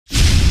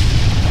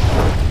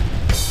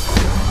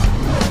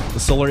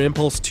Solar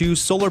Impulse 2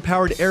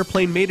 solar-powered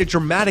airplane made a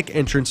dramatic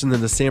entrance into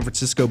the San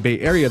Francisco Bay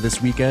Area this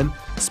weekend,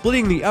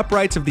 splitting the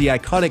uprights of the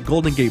iconic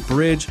Golden Gate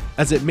Bridge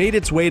as it made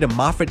its way to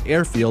Moffett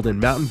Airfield in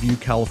Mountain View,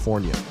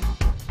 California.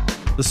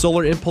 The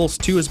Solar Impulse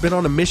 2 has been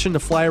on a mission to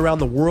fly around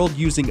the world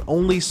using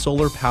only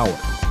solar power.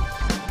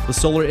 The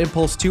Solar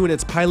Impulse 2 and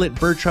its pilot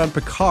Bertrand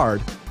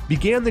Piccard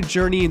began the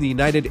journey in the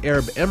United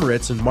Arab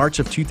Emirates in March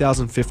of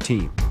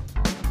 2015.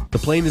 The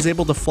plane is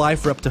able to fly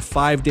for up to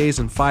 5 days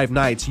and 5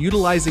 nights,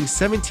 utilizing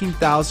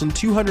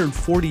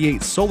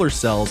 17,248 solar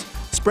cells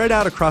spread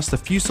out across the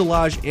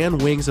fuselage and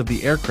wings of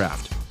the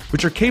aircraft,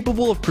 which are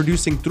capable of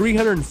producing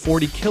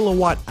 340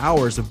 kilowatt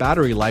hours of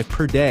battery life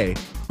per day,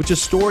 which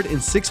is stored in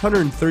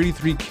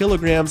 633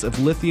 kilograms of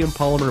lithium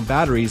polymer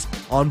batteries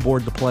on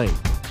board the plane.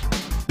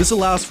 This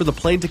allows for the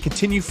plane to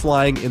continue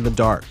flying in the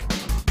dark.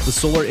 The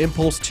Solar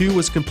Impulse 2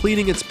 was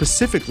completing its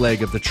Pacific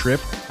leg of the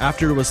trip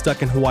after it was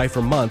stuck in Hawaii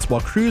for months,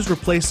 while crews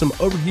replaced some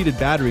overheated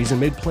batteries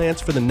and made plans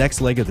for the next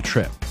leg of the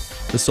trip.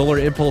 The Solar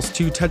Impulse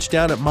 2 touched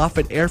down at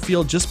Moffett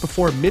Airfield just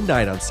before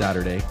midnight on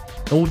Saturday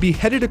and will be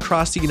headed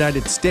across the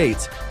United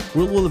States,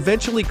 where it will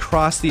eventually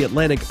cross the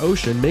Atlantic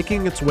Ocean,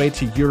 making its way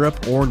to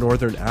Europe or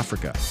Northern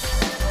Africa.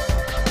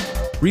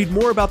 Read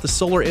more about the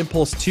Solar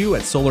Impulse 2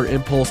 at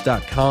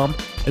solarimpulse.com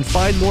and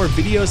find more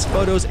videos,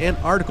 photos, and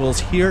articles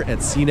here at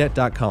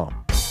cnet.com.